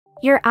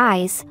Your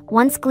eyes,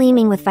 once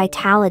gleaming with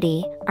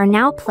vitality, are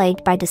now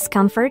plagued by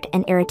discomfort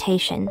and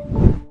irritation.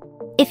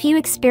 If you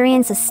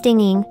experience a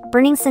stinging,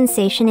 burning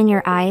sensation in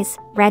your eyes,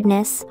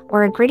 redness,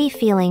 or a gritty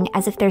feeling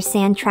as if there's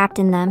sand trapped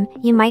in them,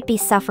 you might be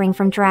suffering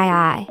from dry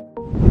eye.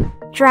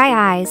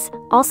 Dry eyes,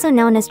 also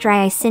known as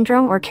dry eye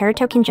syndrome or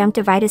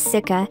keratoconjunctivitis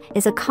sicca,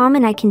 is a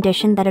common eye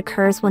condition that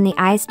occurs when the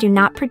eyes do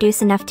not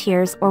produce enough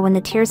tears or when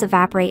the tears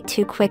evaporate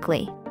too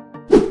quickly.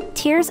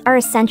 Tears are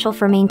essential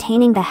for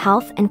maintaining the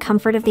health and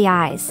comfort of the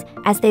eyes,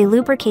 as they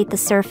lubricate the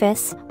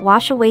surface,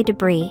 wash away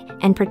debris,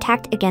 and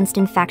protect against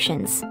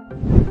infections.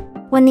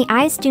 When the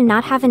eyes do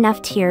not have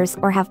enough tears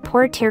or have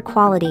poor tear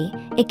quality,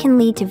 it can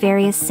lead to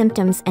various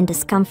symptoms and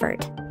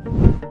discomfort.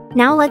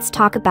 Now let's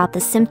talk about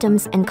the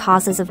symptoms and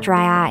causes of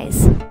dry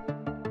eyes.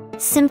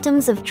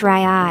 Symptoms of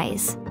dry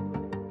eyes.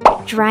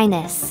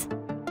 Dryness.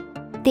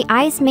 The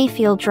eyes may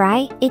feel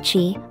dry,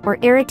 itchy, or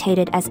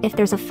irritated as if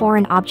there's a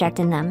foreign object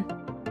in them.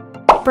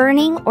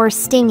 Burning or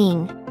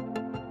stinging.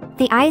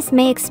 The eyes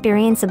may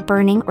experience a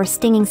burning or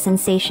stinging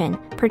sensation,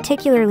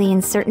 particularly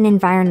in certain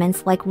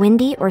environments like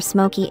windy or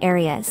smoky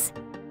areas.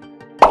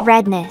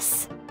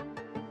 Redness.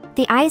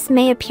 The eyes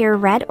may appear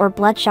red or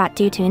bloodshot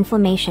due to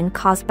inflammation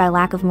caused by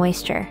lack of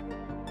moisture.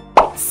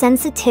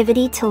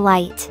 Sensitivity to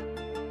light.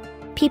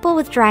 People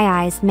with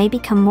dry eyes may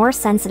become more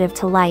sensitive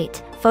to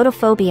light,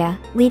 photophobia,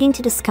 leading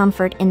to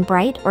discomfort in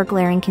bright or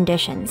glaring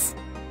conditions.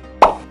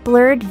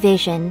 Blurred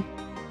vision.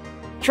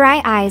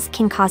 Dry eyes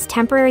can cause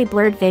temporary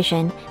blurred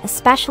vision,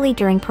 especially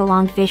during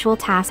prolonged visual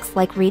tasks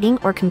like reading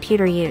or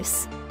computer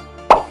use.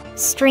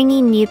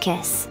 Stringy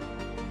mucus.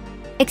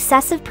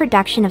 Excessive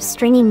production of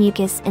stringy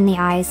mucus in the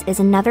eyes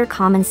is another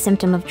common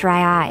symptom of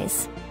dry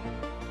eyes.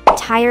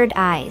 Tired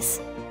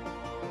eyes.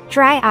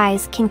 Dry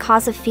eyes can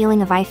cause a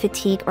feeling of eye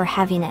fatigue or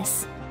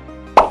heaviness.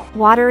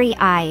 Watery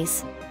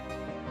eyes.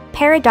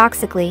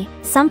 Paradoxically,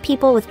 some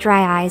people with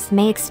dry eyes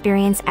may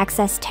experience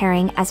excess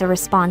tearing as a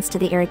response to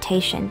the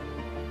irritation.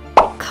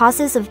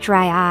 Causes of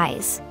dry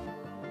eyes.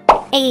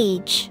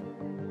 Age.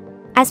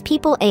 As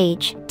people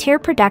age, tear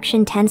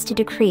production tends to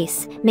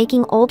decrease,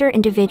 making older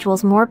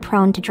individuals more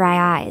prone to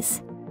dry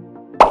eyes.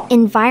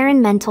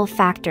 Environmental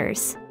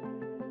factors.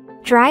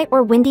 Dry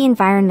or windy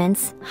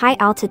environments, high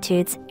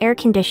altitudes, air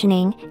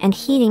conditioning, and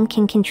heating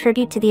can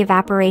contribute to the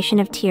evaporation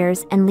of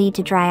tears and lead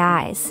to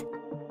dry eyes.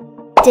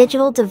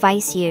 Digital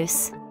device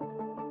use.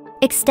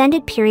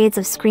 Extended periods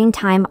of screen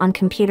time on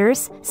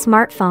computers,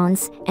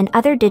 smartphones, and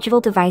other digital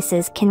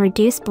devices can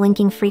reduce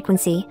blinking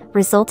frequency,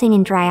 resulting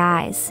in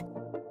dry eyes.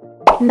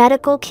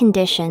 Medical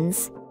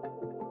conditions.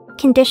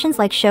 Conditions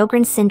like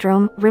Sjogren's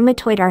syndrome,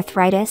 rheumatoid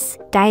arthritis,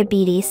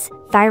 diabetes,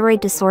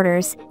 thyroid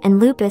disorders, and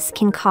lupus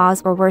can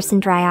cause or worsen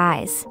dry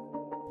eyes.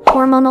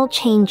 Hormonal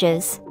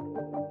changes.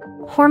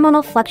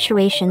 Hormonal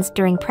fluctuations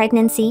during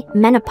pregnancy,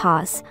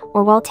 menopause,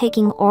 or while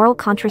taking oral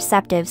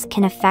contraceptives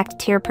can affect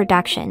tear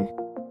production.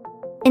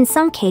 In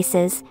some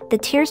cases, the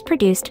tears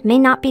produced may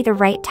not be the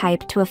right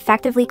type to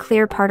effectively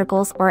clear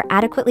particles or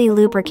adequately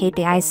lubricate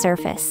the eye's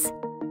surface.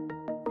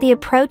 The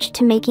approach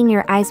to making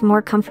your eyes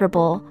more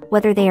comfortable,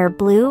 whether they are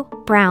blue,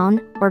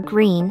 brown, or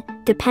green,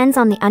 depends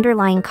on the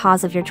underlying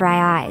cause of your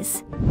dry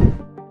eyes.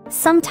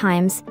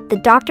 Sometimes, the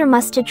doctor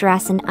must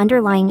address an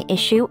underlying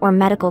issue or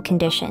medical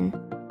condition.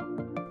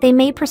 They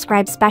may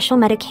prescribe special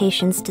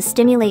medications to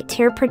stimulate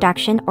tear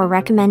production or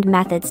recommend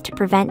methods to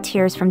prevent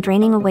tears from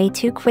draining away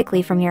too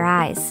quickly from your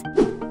eyes.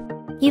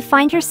 You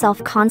find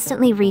yourself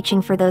constantly reaching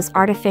for those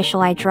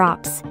artificial eye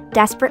drops,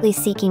 desperately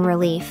seeking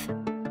relief.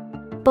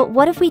 But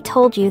what if we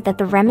told you that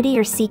the remedy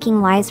you're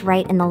seeking lies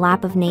right in the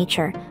lap of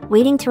nature,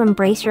 waiting to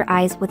embrace your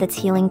eyes with its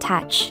healing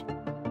touch?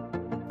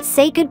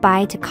 Say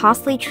goodbye to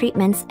costly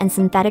treatments and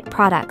synthetic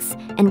products,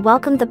 and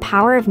welcome the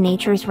power of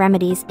nature's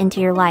remedies into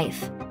your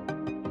life.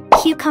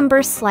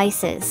 Cucumber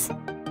slices.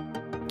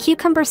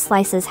 Cucumber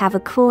slices have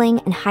a cooling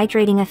and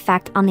hydrating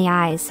effect on the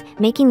eyes,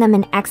 making them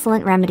an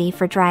excellent remedy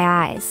for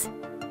dry eyes.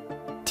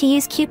 To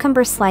use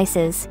cucumber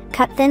slices,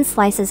 cut thin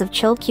slices of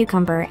chilled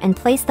cucumber and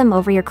place them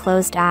over your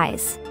closed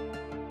eyes.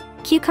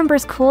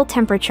 Cucumber's cool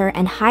temperature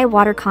and high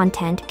water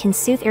content can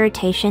soothe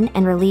irritation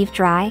and relieve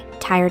dry,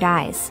 tired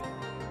eyes.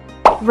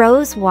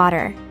 Rose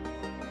water.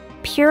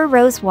 Pure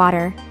rose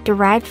water,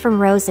 derived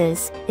from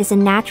roses, is a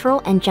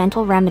natural and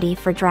gentle remedy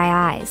for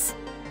dry eyes.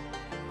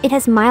 It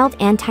has mild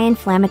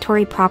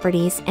anti-inflammatory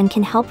properties and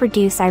can help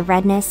reduce eye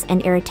redness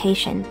and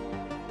irritation.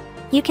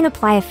 You can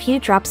apply a few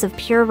drops of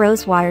pure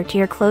rose water to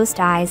your closed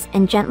eyes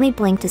and gently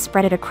blink to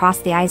spread it across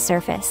the eye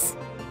surface.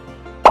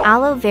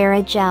 Aloe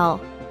vera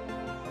gel.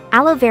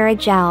 Aloe vera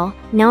gel,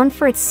 known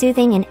for its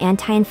soothing and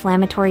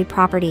anti-inflammatory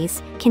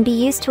properties, can be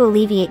used to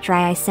alleviate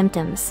dry eye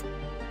symptoms.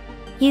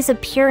 Use a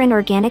pure and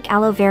organic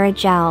aloe vera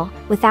gel,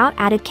 without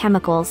added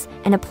chemicals,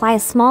 and apply a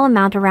small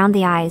amount around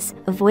the eyes,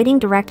 avoiding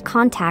direct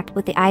contact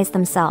with the eyes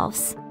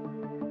themselves.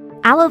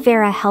 Aloe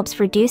vera helps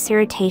reduce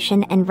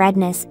irritation and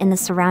redness in the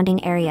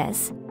surrounding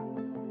areas.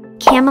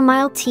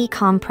 Chamomile tea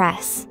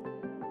compress.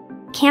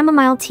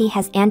 Chamomile tea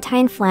has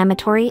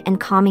anti-inflammatory and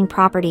calming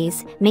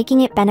properties, making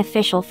it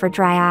beneficial for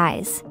dry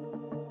eyes.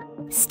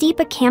 Steep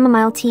a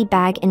chamomile tea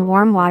bag in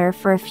warm water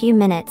for a few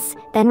minutes,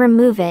 then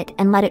remove it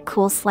and let it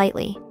cool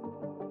slightly.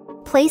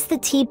 Place the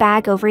tea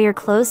bag over your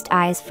closed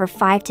eyes for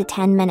 5 to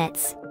 10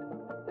 minutes.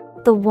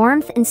 The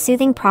warmth and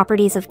soothing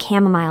properties of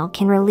chamomile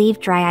can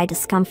relieve dry eye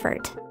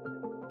discomfort.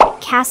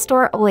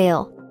 Castor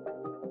oil.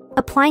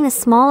 Applying a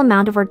small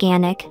amount of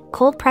organic,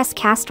 cold-pressed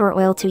castor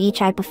oil to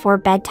each eye before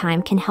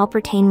bedtime can help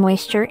retain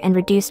moisture and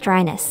reduce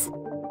dryness.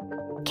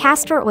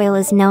 Castor oil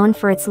is known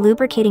for its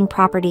lubricating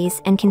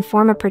properties and can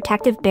form a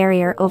protective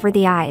barrier over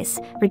the eyes,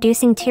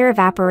 reducing tear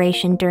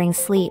evaporation during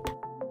sleep.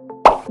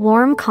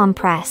 Warm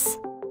compress.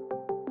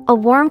 A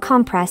warm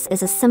compress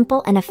is a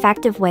simple and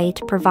effective way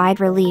to provide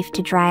relief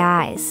to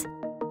dry eyes.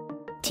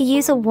 To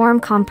use a warm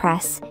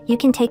compress, you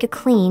can take a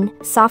clean,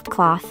 soft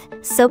cloth,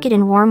 soak it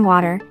in warm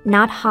water,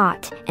 not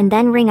hot, and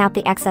then wring out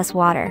the excess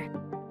water.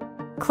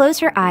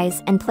 Close your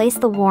eyes and place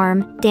the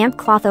warm, damp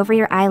cloth over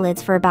your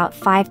eyelids for about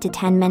 5 to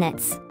 10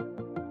 minutes.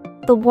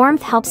 The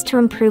warmth helps to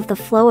improve the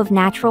flow of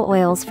natural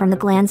oils from the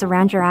glands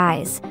around your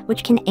eyes,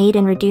 which can aid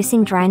in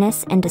reducing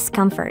dryness and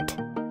discomfort.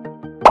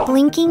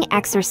 Blinking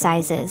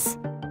exercises.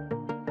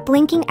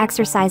 Blinking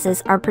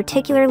exercises are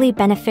particularly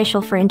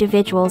beneficial for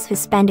individuals who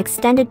spend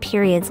extended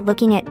periods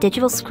looking at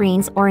digital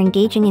screens or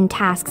engaging in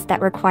tasks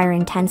that require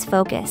intense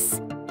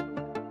focus.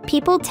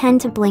 People tend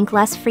to blink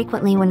less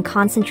frequently when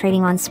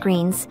concentrating on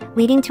screens,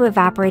 leading to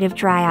evaporative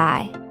dry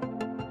eye.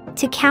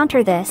 To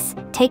counter this,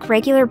 take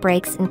regular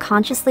breaks and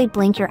consciously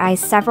blink your eyes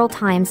several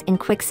times in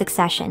quick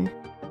succession.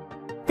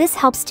 This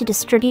helps to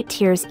distribute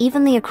tears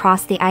evenly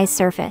across the eye's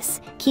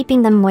surface,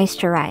 keeping them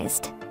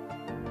moisturized.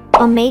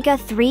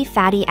 Omega-3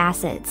 fatty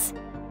acids.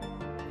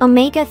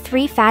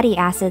 Omega-3 fatty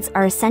acids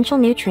are essential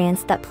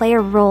nutrients that play a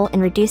role in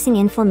reducing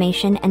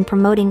inflammation and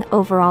promoting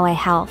overall eye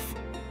health.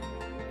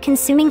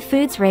 Consuming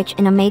foods rich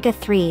in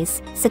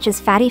omega-3s, such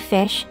as fatty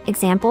fish,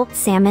 example,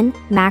 salmon,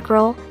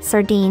 mackerel,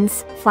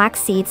 sardines,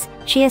 flax seeds,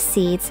 chia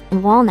seeds,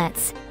 and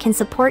walnuts, can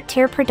support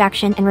tear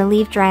production and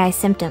relieve dry eye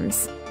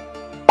symptoms.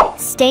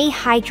 Stay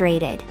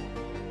hydrated.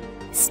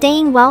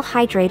 Staying well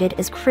hydrated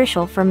is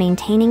crucial for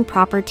maintaining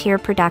proper tear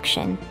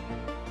production.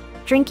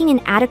 Drinking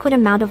an adequate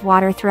amount of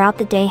water throughout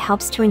the day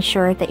helps to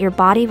ensure that your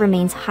body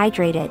remains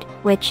hydrated,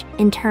 which,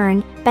 in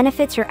turn,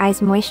 benefits your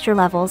eyes' moisture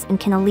levels and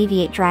can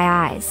alleviate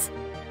dry eyes.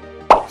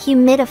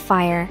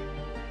 Humidifier.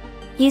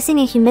 Using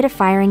a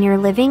humidifier in your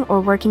living or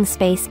working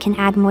space can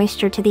add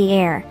moisture to the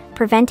air,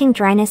 preventing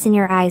dryness in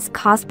your eyes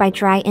caused by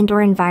dry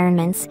indoor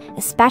environments,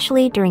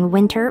 especially during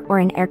winter or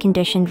in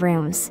air-conditioned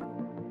rooms.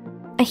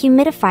 A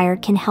humidifier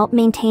can help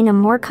maintain a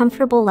more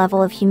comfortable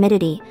level of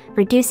humidity,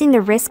 reducing the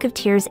risk of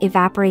tears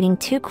evaporating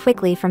too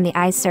quickly from the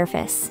eye's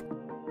surface.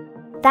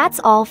 That's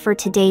all for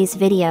today's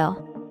video.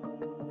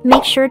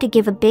 Make sure to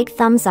give a big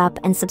thumbs up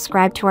and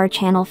subscribe to our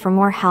channel for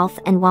more health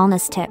and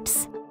wellness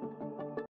tips.